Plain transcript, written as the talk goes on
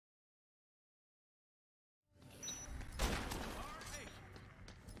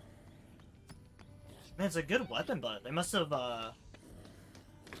Man, it's a good weapon, but they must have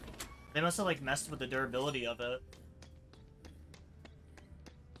like messed with the durability of it.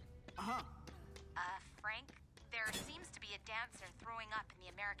 Frank, there seems to be a dancer throwing up in the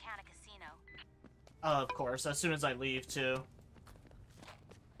Americana Casino. Of course, as soon as I leave, too.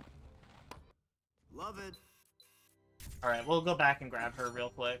 Love it. Alright, we'll go back and grab her real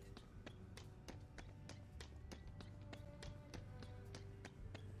quick.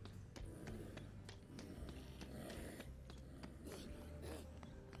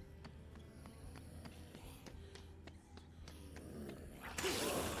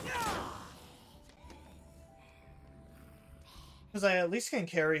 Because I at least can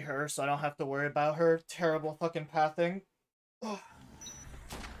carry her, so I don't have to worry about her terrible fucking pathing. Ugh.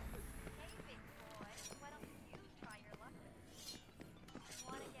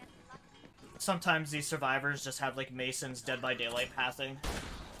 Sometimes these survivors just have, like, Mason's Dead by Daylight pathing.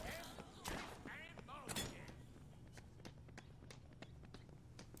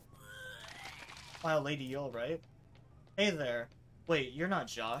 Wow, lady, you alright? Hey there. Wait, you're not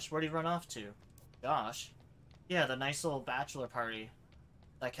Josh. Where'd he run off to? Josh? Yeah, the nice little bachelor party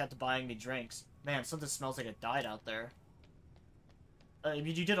that kept buying me drinks. Man, something smells like it died out there.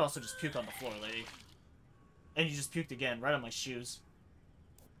 You did also just puke on the floor, lady. And you just puked again, right on my shoes.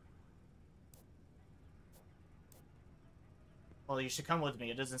 Well, you should come with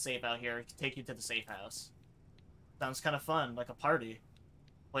me. It isn't safe out here. I can take you to the safe house. Sounds kind of fun, like a party.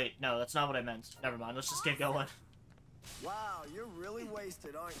 Wait, no, that's not what I meant. Never mind, let's just get going. Wow, you're really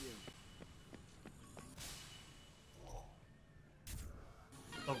wasted, aren't you?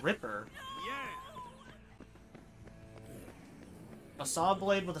 A Ripper? Yeah. A saw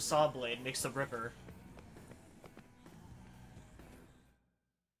blade with a saw blade makes a Ripper.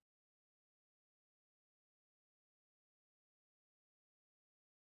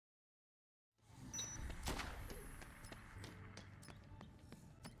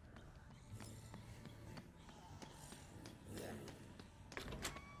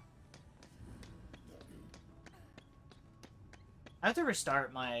 I have to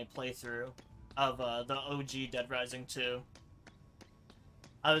restart my playthrough of the OG Dead Rising 2.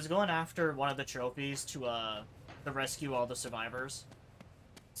 I was going after one of the trophies to rescue all the survivors.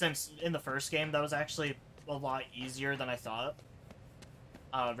 Since in the first game that was actually a lot easier than I thought,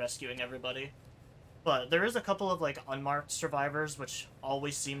 rescuing everybody. But there is a couple of like unmarked survivors which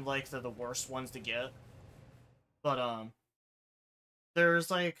always seem like they're the worst ones to get. But there's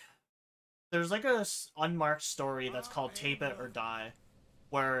like a unmarked story that's called Tape It or Die,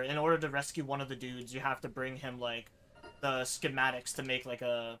 where in order to rescue one of the dudes, you have to bring him, like, the schematics to make, like,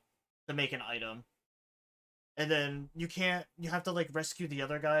 an item. And then you have to, like, rescue the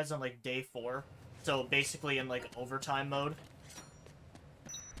other guys on, like, day 4. So, basically in, like, overtime mode.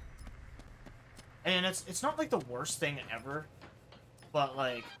 And it's not, like, the worst thing ever, but,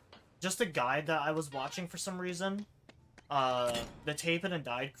 like, just a guide that I was watching for some reason, the Tape It and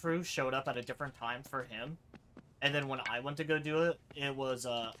Died crew showed up at a different time for him, and then when I went to go do it, it was,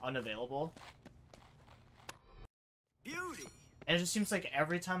 unavailable. Beauty! And it just seems like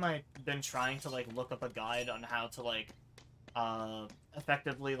every time I've been trying to, like, look up a guide on how to, like,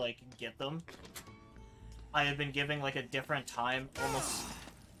 effectively, like, get them, I have been giving, like, a different time almost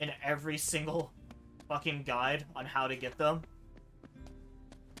in every single fucking guide on how to get them.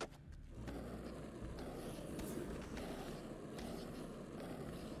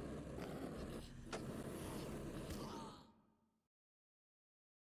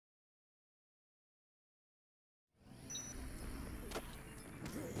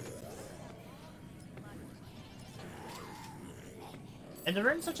 And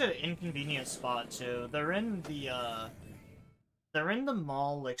they're in such an inconvenient spot, too. They're in the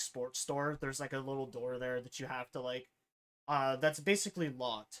mall, like, sports store. There's, like, a little door there that you have to, like, that's basically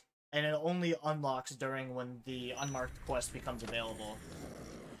locked. And it only unlocks during when the unmarked quest becomes available.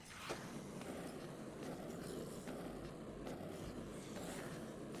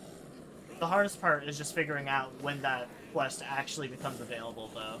 The hardest part is just figuring out when that quest actually becomes available,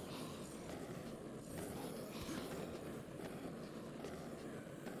 though.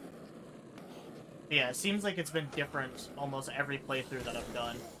 Yeah, it seems like it's been different almost every playthrough that I've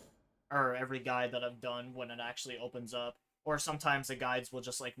done. Or every guide that I've done when it actually opens up. Or sometimes the guides will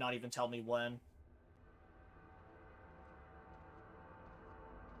just, like, not even tell me when.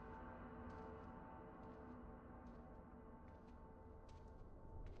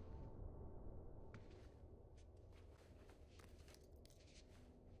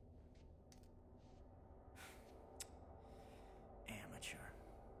 Amateur.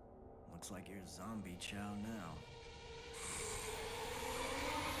 Looks like you're zombie chow now.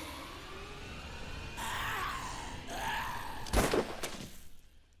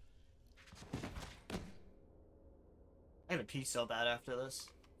 pee so bad after this.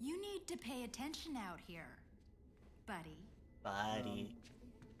 You need to pay attention out here, buddy. Buddy.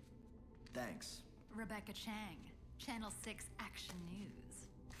 Thanks, Rebecca Chang, Channel 6 Action News.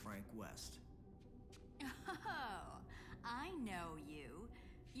 Frank West. Oh, I know you.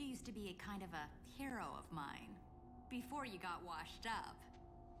 You used to be a kind of a hero of mine. Before you got washed up.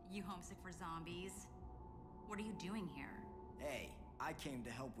 You homesick for zombies? What are you doing here? Hey, I came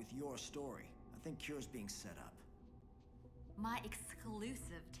to help with your story. I think Cure's being set up. My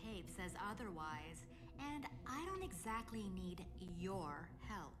exclusive tape says otherwise, and I don't exactly need your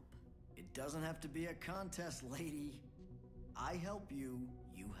help. It doesn't have to be a contest, lady. I help you,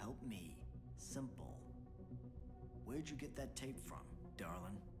 you help me. Simple. Where'd you get that tape from,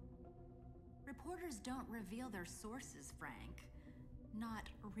 darling? Reporters don't reveal their sources, Frank. Not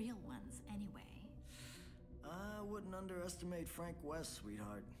real ones, anyway. I wouldn't underestimate Frank West,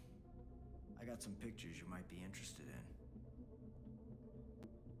 sweetheart. I got some pictures you might be interested in.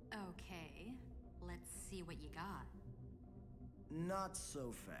 Okay, let's see what you got. Not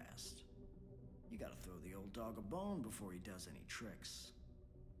so fast. You gotta throw the old dog a bone before he does any tricks.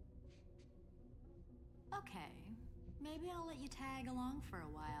 Okay, maybe I'll let you tag along for a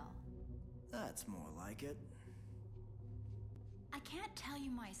while. That's more like it. I can't tell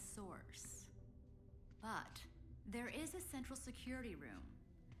you my source, but there is a central security room.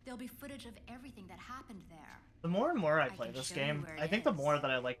 There'll be footage of everything that happened there. The more and more I I play can this show game, you where it I think the is. more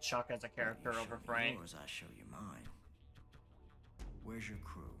that I like Chuck as a character You over show me Frank. yours, I show you mine. Where's your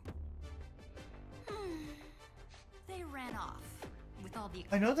crew? They ran off with all the.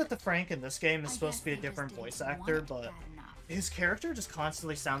 I know that the Frank in this game is I supposed to be a guess they just different didn't voice want actor, it but bad enough. his character just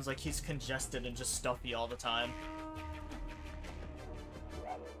constantly sounds like he's congested and just stuffy all the time.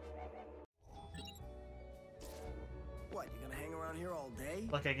 What, you gonna hang around here all day?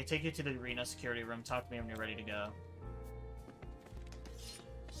 Look, I can take you to the arena security room. Talk to me when you're ready to go.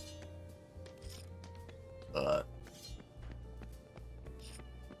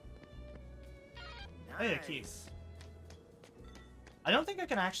 Hey, a key. I don't think I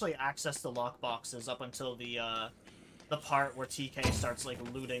can actually access the lockboxes up until the part where TK starts, like,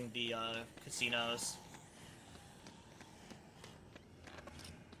 looting the, casinos.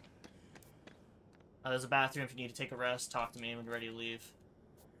 There's a bathroom if you need to take a rest. Talk to me when you're ready to leave.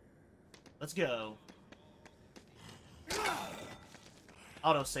 Let's go.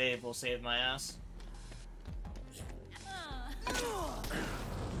 Autosave will save my ass.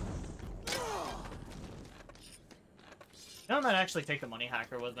 I might actually take the money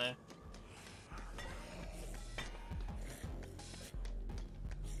hacker with me.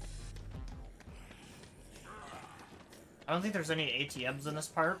 I don't think there's any ATMs in this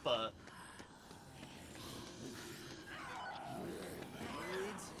part, but...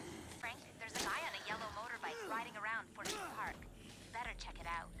 Frank, there's a guy on a yellow motorbike riding around Fortune Park. You better check it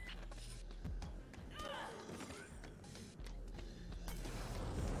out.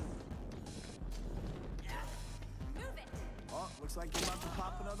 Move it. Oh, looks like you're about to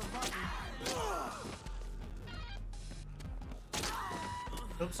pop another button.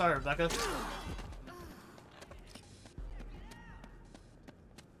 Oops, sorry, Rebecca.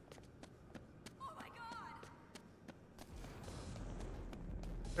 Oh my god.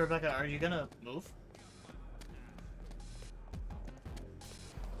 Hey, Rebecca, are you gonna move?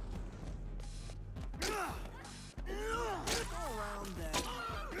 Go around then.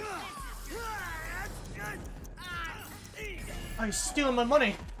 Oh, he's stealing my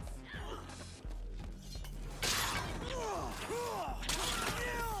money!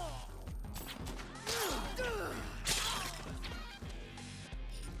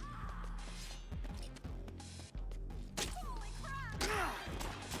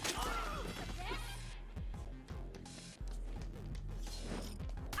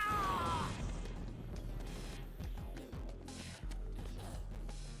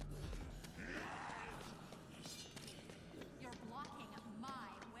 You're blocking my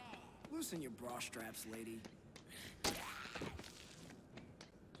way. Loosen your bra straps, lady.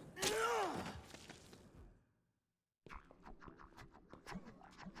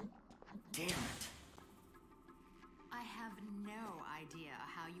 Damn it. I have no idea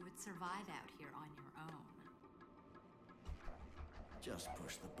how you would survive out here on your own. Just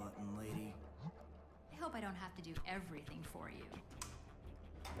push the button, lady. I hope I don't have to do everything for you.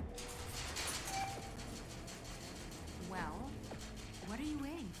 Well, what are you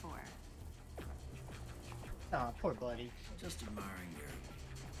waiting for? Aw, poor buddy. Just admiring your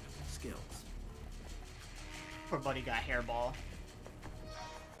skills. Poor buddy got hairball.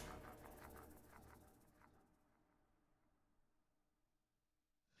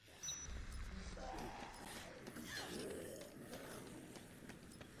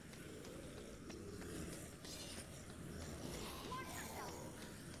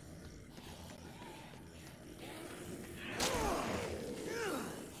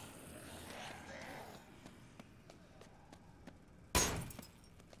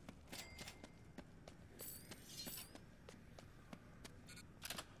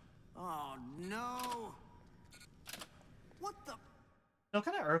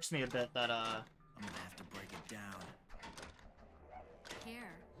 still kind of irks me a bit that, I'm gonna have to break it down.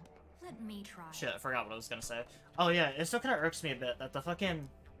 Here, let me try. Shit, I forgot what I was gonna say. Oh yeah, it still kind of irks me a bit that the fucking...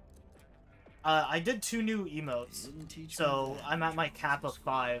 I did 2 new emotes, so I'm at my cap of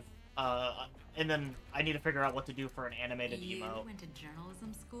 5, and then I need to figure out what to do for an animated You emote. went to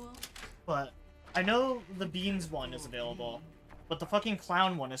journalism school? But I know the Beans one is available, but the fucking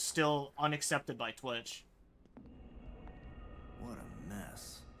clown one is still unaccepted by Twitch. What a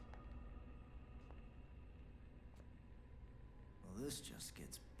mess. Well, this just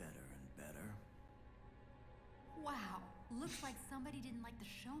gets better and better. Wow, looks like somebody didn't like the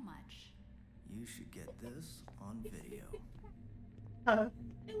show much. You should get this on video. I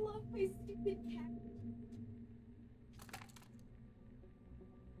love my stupid cat.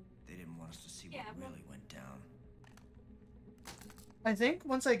 They didn't want us to see Yeah, what well- really went down. I think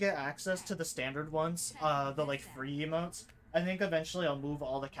once I get access to the standard ones, the like free emotes, I think eventually I'll move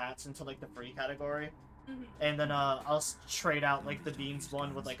all the cats into like the free category, and then I'll trade out like the Beans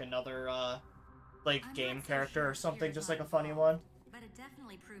one with like another like I'm game not so character sure or something, Fear's just not like a funny involved, one. But it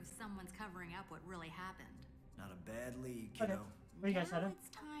definitely proves someone's covering up what really happened. Not a bad lead, Okay. kiddo. Where you guys Now headed? it's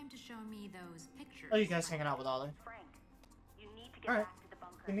time to show me those pictures. Oh, you guys hanging out with Ollie? Frank, you need to get Alright. back to the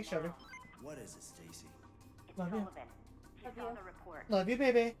bunker Give me now. sugar. What is it, Stacy? It's Love you. Sullivan. He Love saw you. the report. Love you,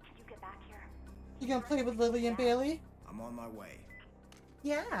 baby. Can you get back here? You gonna play with Lily and Bailey? I'm on my way.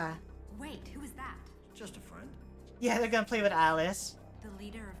 Yeah. Wait, who is that? Just a friend. Yeah, they're gonna play with Alice. The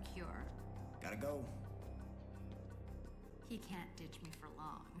leader of Cure. Gotta go. He can't ditch me for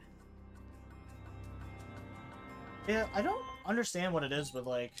long. Yeah, I don't understand what it is with,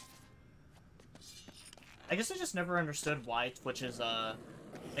 like... I guess I just never understood why Twitch's,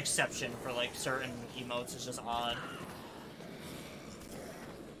 exception for, like, certain emotes is just odd.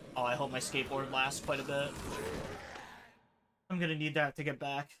 Oh, I hope my skateboard lasts quite a bit. I'm gonna need that to get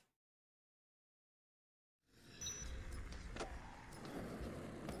back.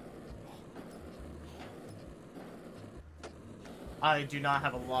 I do not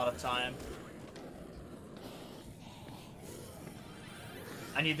have a lot of time.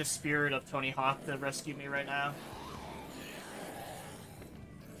 I need the spirit of Tony Hawk to rescue me right now.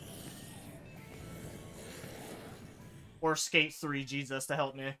 Or Skate 3 Jesus to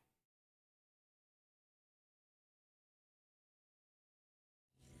help me.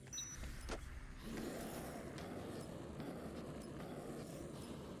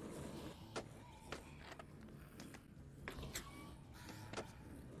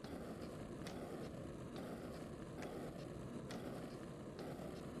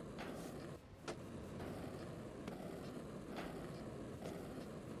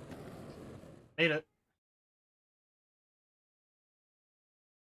 Made it.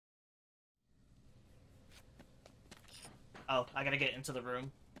 Oh, I gotta get into the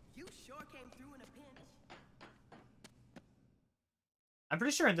room. You sure came through in a pinch. I'm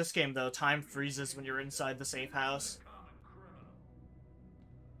pretty sure in this game, though, time freezes when you're inside the safe house. Common criminal.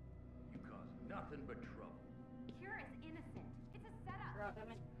 You cause nothing but trouble. Cure is innocent. It's a setup. Bro,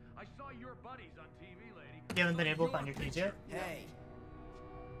 I'm I saw your buddies on TV, lady. You haven't been able to find your keys yet? Hey,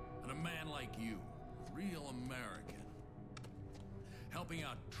 And a man like you, real American, helping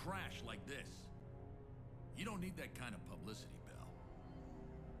out trash like this. You don't need that kind of publicity, Bill.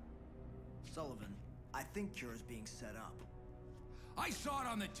 Sullivan, I think Cure is being set up. I saw it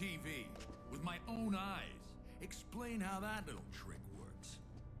on the TV with my own eyes. Explain how that little trick works.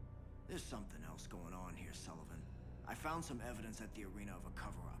 There's something else going on here, Sullivan. I found some evidence at the arena of a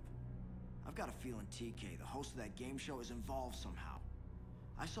cover-up. I've got a feeling TK, the host of that game show, is involved somehow.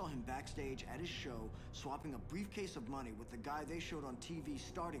 I saw him backstage at his show, swapping a briefcase of money with the guy they showed on TV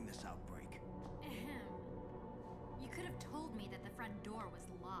starting this outbreak. Ahem. You could have told me that the front door was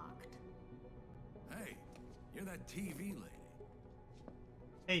locked. Hey, you're that TV lady.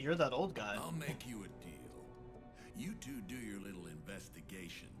 Hey, you're that old guy. I'll make you a deal. You two do your little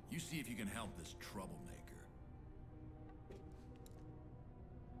investigation. You see if you can help this troublemaker.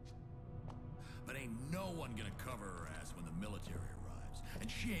 But ain't no one gonna cover her ass when the military arrives. And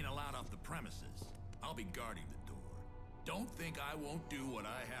she ain't allowed off the premises. I'll be guarding the door. Don't think I won't do what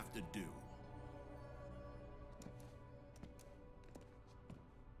I have to do.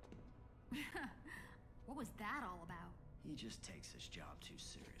 What was that all about? He just takes his job too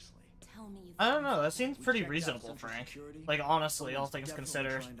seriously. Tell me you I don't know, that something. seems We pretty checked out reasonable, Central Frank. Security. Like, honestly, all Someone's things definitely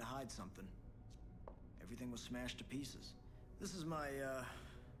considered. trying to hide something. Everything was smashed to pieces. This is my,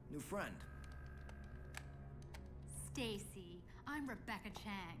 new friend. Stacy, I'm Rebecca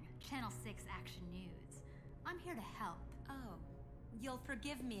Chang, Channel 6 Action News. I'm here to help. Oh, You'll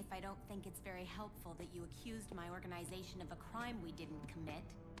forgive me if I don't think it's very helpful that you accused my organization of a crime we didn't commit.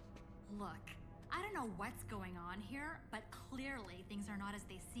 Look, I don't know what's going on here, but clearly things are not as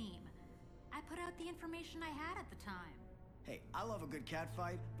they seem. I put out the information I had at the time. Hey, I love a good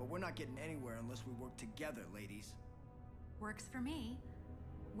catfight, but we're not getting anywhere unless we work together, ladies. Works for me,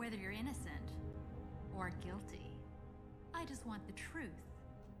 whether you're innocent or guilty. I just want the truth.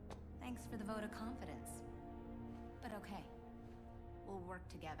 Thanks for the vote of confidence. But okay, we'll work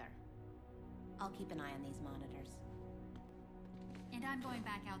together. I'll keep an eye on these monitors. And I'm going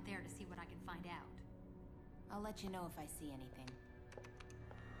back out there to see what I can find out. I'll let you know if I see anything.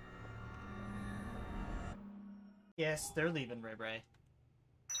 Yes, they're leaving Ray Ray.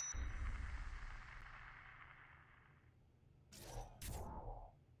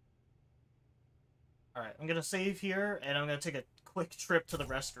 Alright, I'm gonna save here, and I'm gonna take a quick trip to the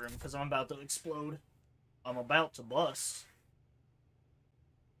restroom, because I'm about to explode. I'm about to bust.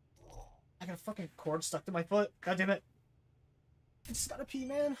 I got a fucking cord stuck to my foot. God damn it. I just gotta pee,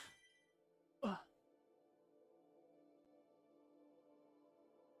 man. Ugh.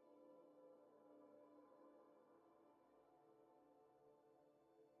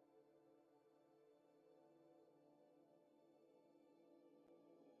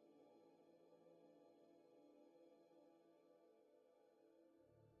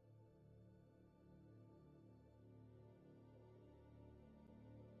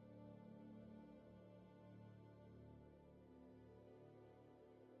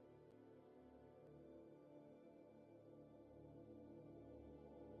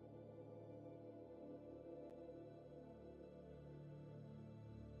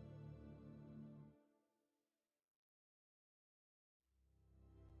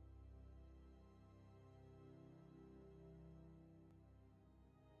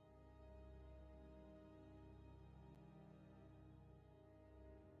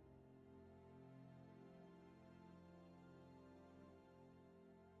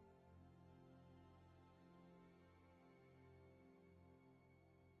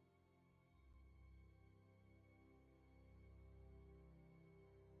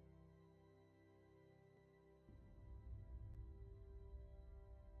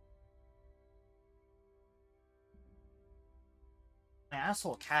 My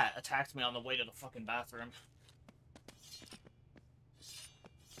asshole cat attacked me on the way to the fucking bathroom.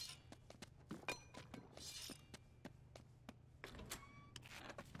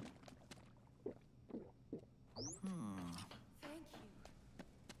 Thank you.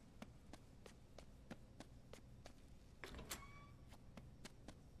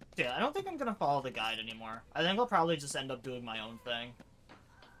 Yeah, I don't think I'm gonna follow the guide anymore. I think I'll probably just end up doing my own thing.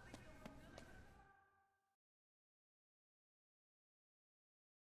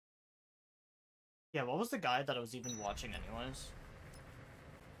 Yeah, what was the guide that I was even watching anyways?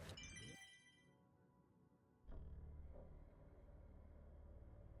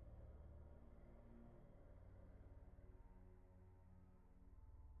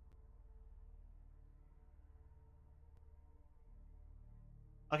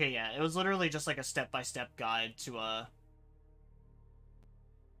 Okay, yeah, it was literally just like a step-by-step guide to,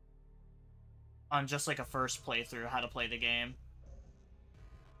 on just like a first playthrough, how to play the game.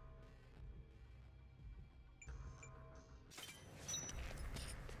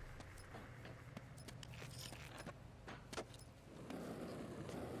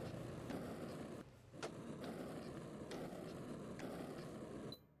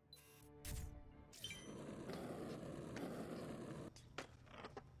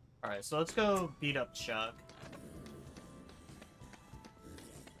 Alright, so let's go beat up Chuck.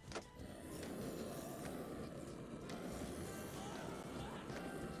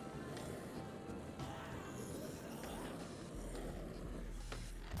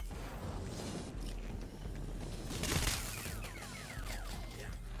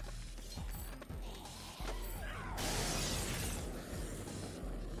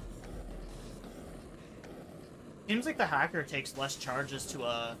 Seems like the hacker takes less charges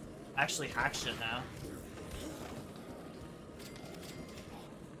to, actually hack shit now.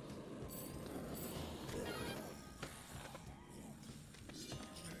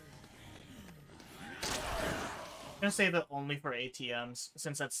 I'm gonna save it only for ATMs,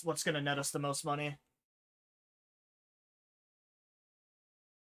 since that's what's gonna net us the most money.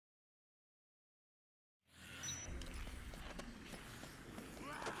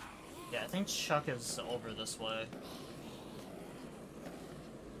 Yeah, I think Chuck is over this way.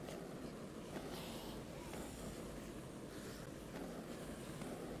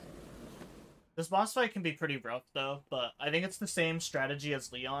 This boss fight can be pretty rough, though, but I think it's the same strategy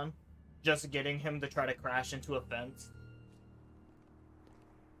as Leon, just getting him to try to crash into a fence.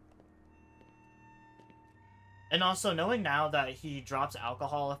 And also, knowing now that he drops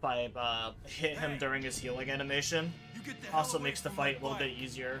alcohol if I hit him during his healing animation, also makes the fight a little bit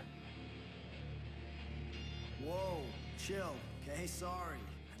easier. Whoa, chill, okay? Sorry.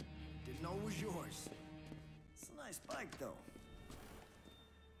 Didn't know it was yours. It's a nice bike, though.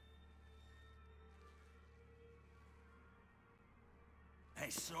 Hey,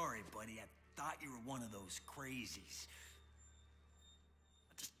 sorry, buddy. I thought you were one of those crazies.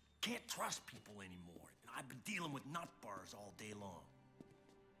 I just can't trust people anymore. I've been dealing with nut bars all day long.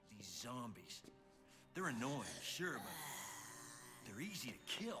 These zombies. They're annoying, sure, but they're easy to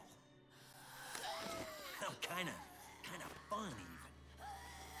kill. Hell, kinda fun, even.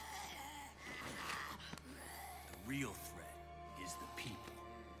 The real threat is the people.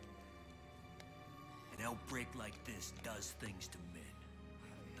 An outbreak like this does things to men.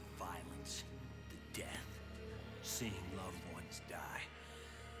 The violence, the death, seeing loved ones die.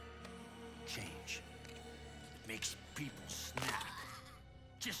 Change. It makes people snap.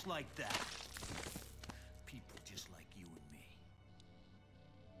 Just like that. People just like you and me.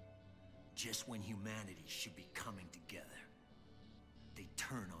 Just when humanity should be coming together, they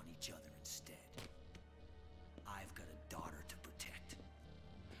turn on each other instead. I've got a daughter to protect.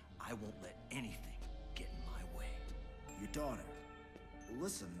 I won't let anything get in my way. Your daughter.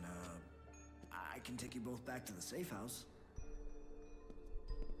 Listen, I can take you both back to the safe house.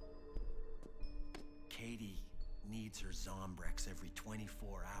 Katie needs her Zombrex every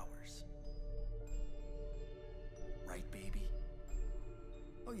 24 hours. Right, baby?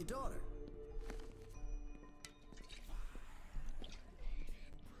 Oh, your daughter.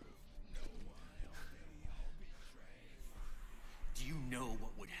 Do you know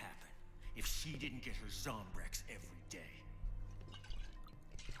what would happen if she didn't get her Zombrex every day?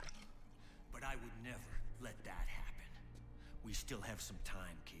 But I would never let that happen. We still have some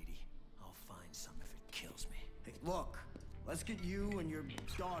time, Katie. I'll find some if it kills me. Hey, look. Let's get you and your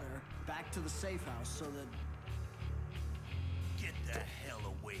daughter back to the safe house so that... Get the hell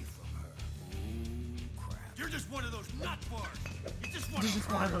away from her. Oh, crap. You're just one of those nut bars. You just want This is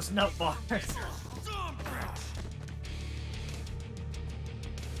one of those nut bars. Zombrex.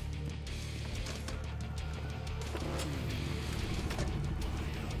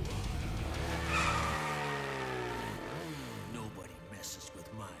 Nobody messes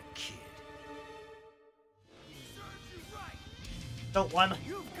with my kid. Don't want.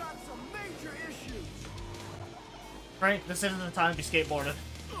 You've got some major issues. Frank, this isn't the time to be skateboarded.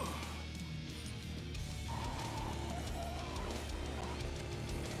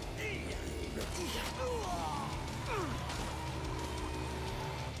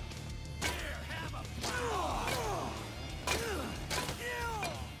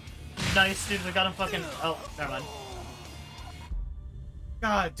 Nice, dude. We got him fucking. Oh, never mind.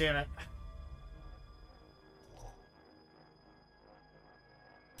 God damn it.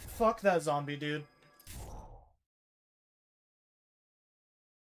 Fuck that zombie, dude.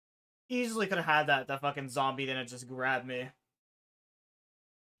 Easily could have had that fucking zombie, then it just grabbed me.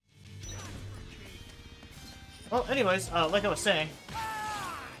 Well, anyways, like I was saying,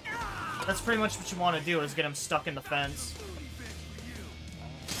 that's pretty much what you want to do, is get him stuck in the fence.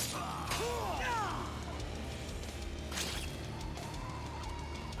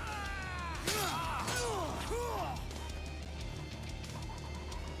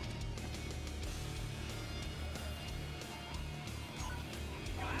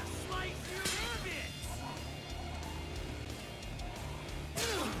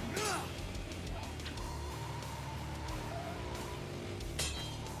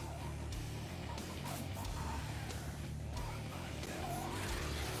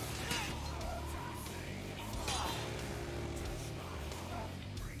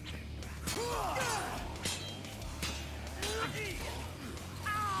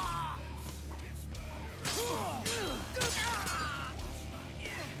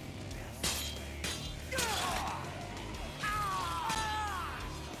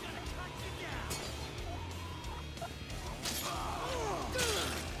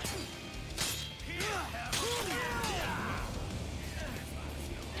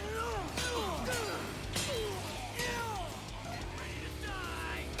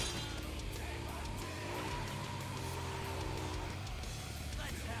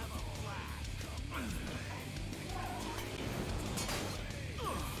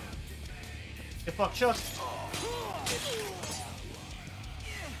 Get fucked, Chuck.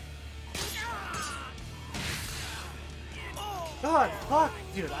 God, fuck,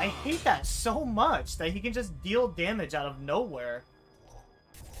 dude, I hate that so much, that he can just deal damage out of nowhere.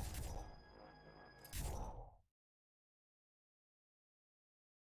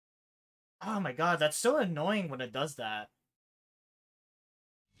 Oh my god, that's so annoying when it does that.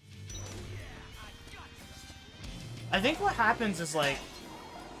 I think what happens is, like,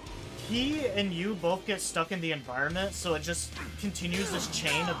 he and you both get stuck in the environment, so it just continues this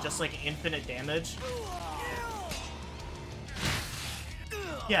chain of just, like, infinite damage.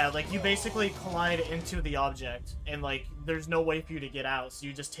 Yeah, like, you basically collide into the object, and, like, there's no way for you to get out, so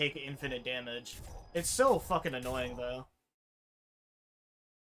you just take infinite damage. It's so fucking annoying, though.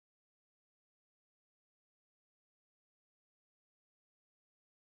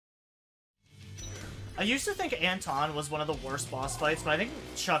 I used to think Anton was one of the worst boss fights, but I think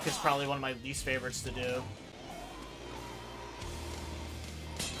Chuck is probably one of my least favorites to do.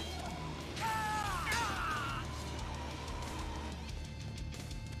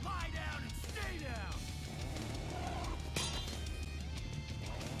 Lie down and stay down.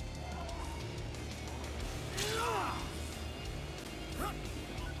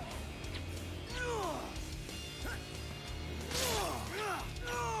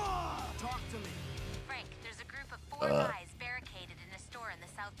 Talk to me. Frank, there's a group of 4 guys barricaded in a store in the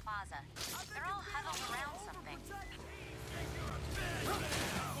South Plaza. They're all huddled around something.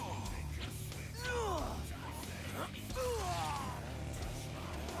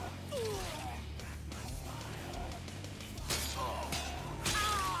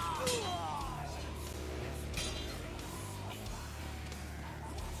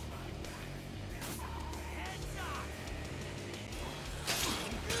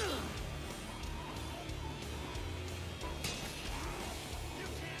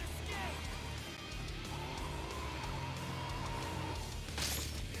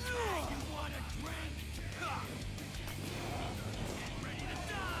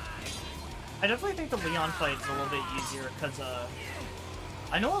 I definitely think the Leon fight is a little bit easier, because,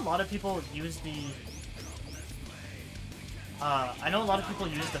 I know a lot of people use the... I know a lot of people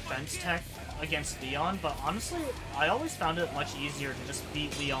use defense tech against Leon, but honestly, I always found it much easier to just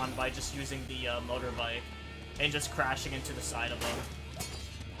beat Leon by just using the, motorbike and just crashing into the side of him.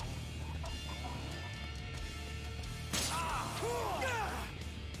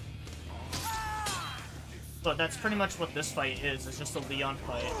 But that's pretty much what this fight is. It's just a Leon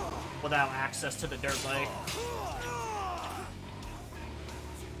fight without access to the dirt bike.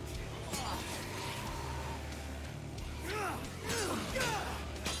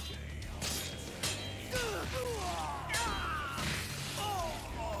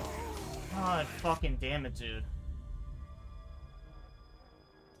 God fucking damn it, dude.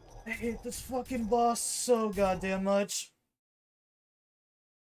 I hate this fucking boss so goddamn much.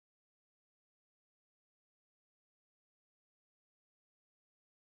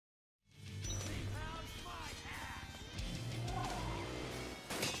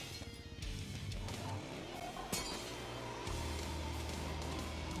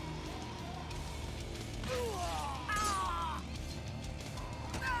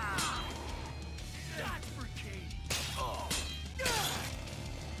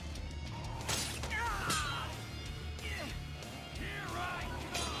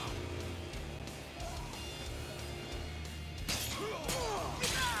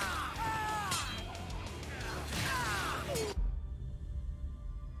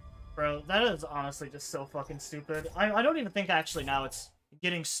 Bro, that is honestly just so fucking stupid. I don't even think actually now it's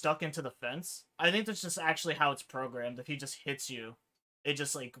getting stuck into the fence. I think that's just actually how it's programmed. If he just hits you, it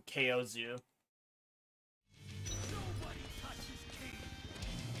just, like, KOs you. Nobody touches Katie.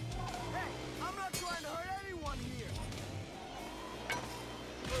 Hey, I'm not trying to hurt anyone here.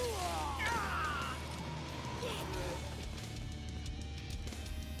 Oh,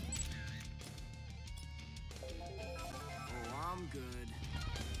 I'm good.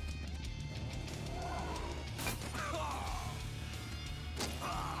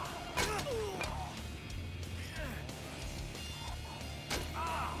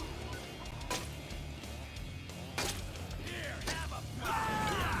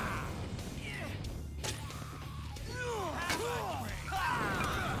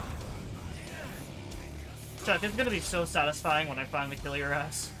 Chuck, it's gonna be so satisfying when I finally kill your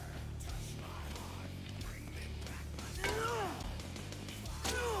ass.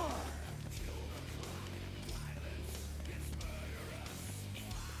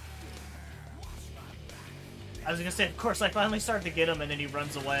 I was gonna say, of course, I finally started to get him, and then he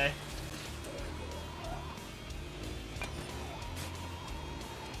runs away.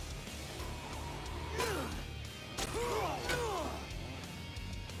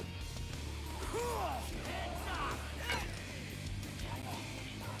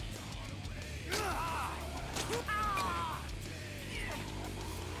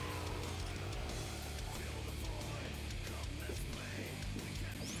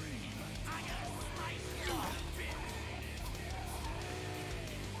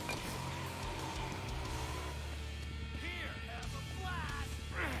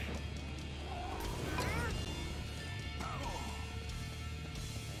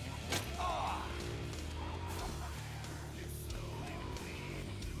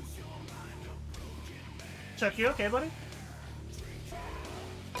 Chuck, you okay, buddy?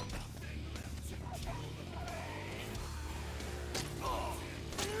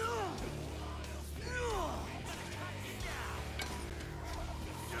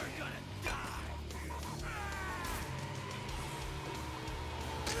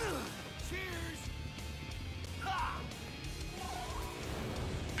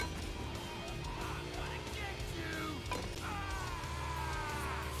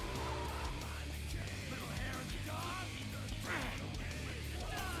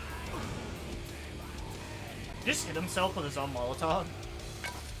 He just hit himself with his own Molotov.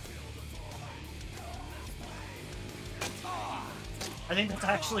 I think that's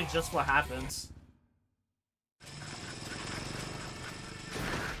actually just what happens.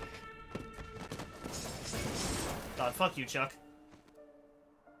 God, fuck you, Chuck.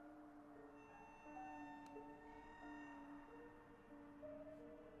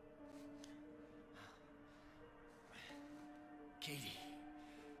 Katie.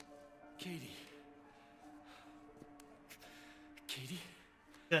 Katie. Katie?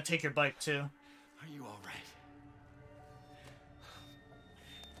 Gonna take your bike, too. Are you alright?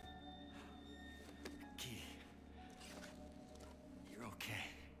 Katie. You're okay.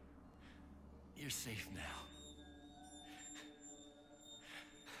 You're safe now.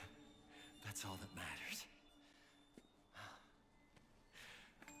 That's all that matters.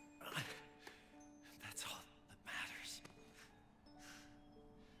 That's all that matters.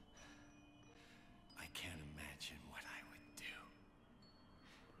 I can't imagine what I would do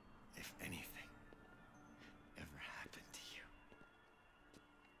if anything ever happened to you.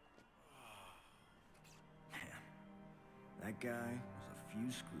 Man, that guy was a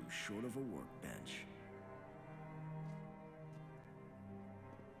few screws short of a workbench.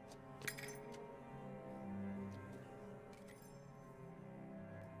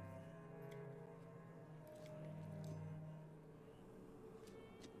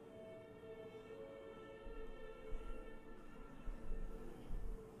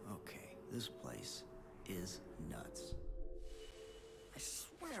 Okay, this place is nuts. I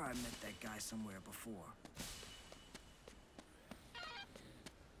swear I met that guy somewhere before.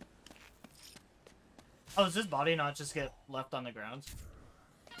 Oh, does his body not just get left on the ground?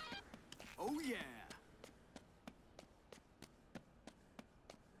 Oh yeah!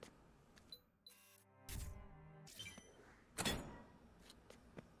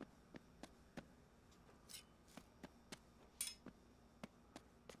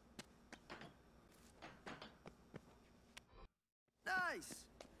 Nice!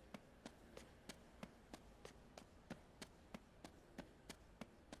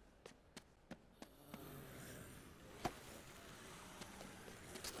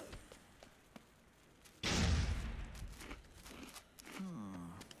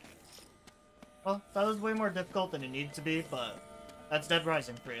 Well, that was way more difficult than it needed to be, but that's Dead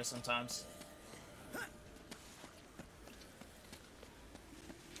Rising for you sometimes.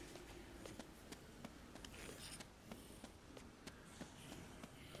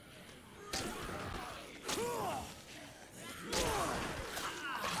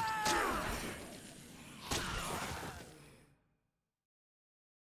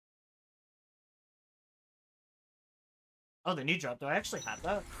 Oh, the knee drop. Do I actually have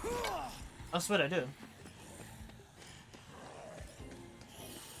that? I swear I do.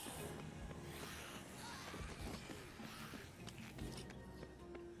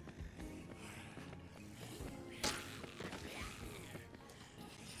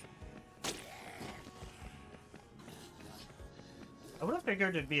 I would have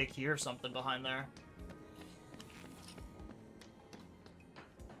figured it'd be a key or something behind there.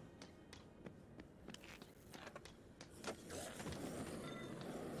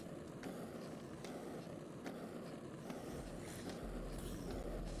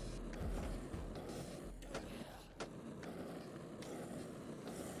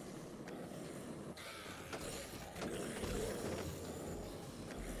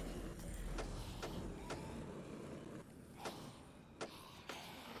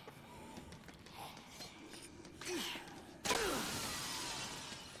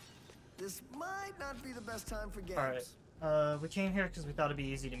 This might not be the best time for games. Alright, we came here because we thought it'd be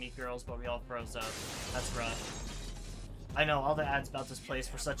easy to meet girls, but we all froze up. That's rough. I know, all the ads about this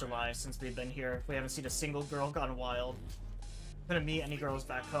place were such a lie since we've been here. We haven't seen a single girl gone wild. Couldn't meet any girls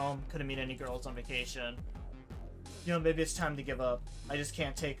back home, couldn't meet any girls on vacation. You know, maybe it's time to give up. I just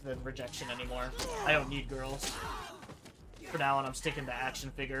can't take the rejection anymore. I don't need girls. For now on, I'm sticking to action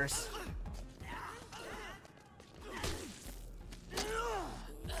figures.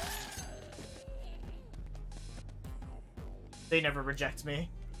 They never reject me.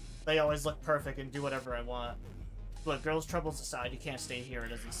 They always look perfect and do whatever I want. Look, girls' troubles aside, you can't stay here.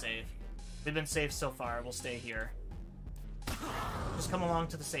 It isn't safe. We've been safe so far. We'll stay here. Just come along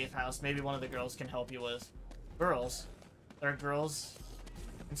to the safe house. Maybe one of the girls can help you with... Girls? There are girls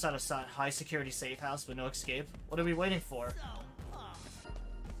inside a high-security safe house with no escape? What are we waiting for?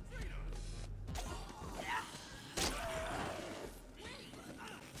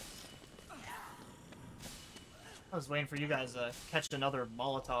 I was waiting for you guys to catch another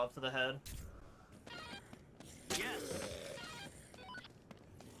Molotov to the head. Yes.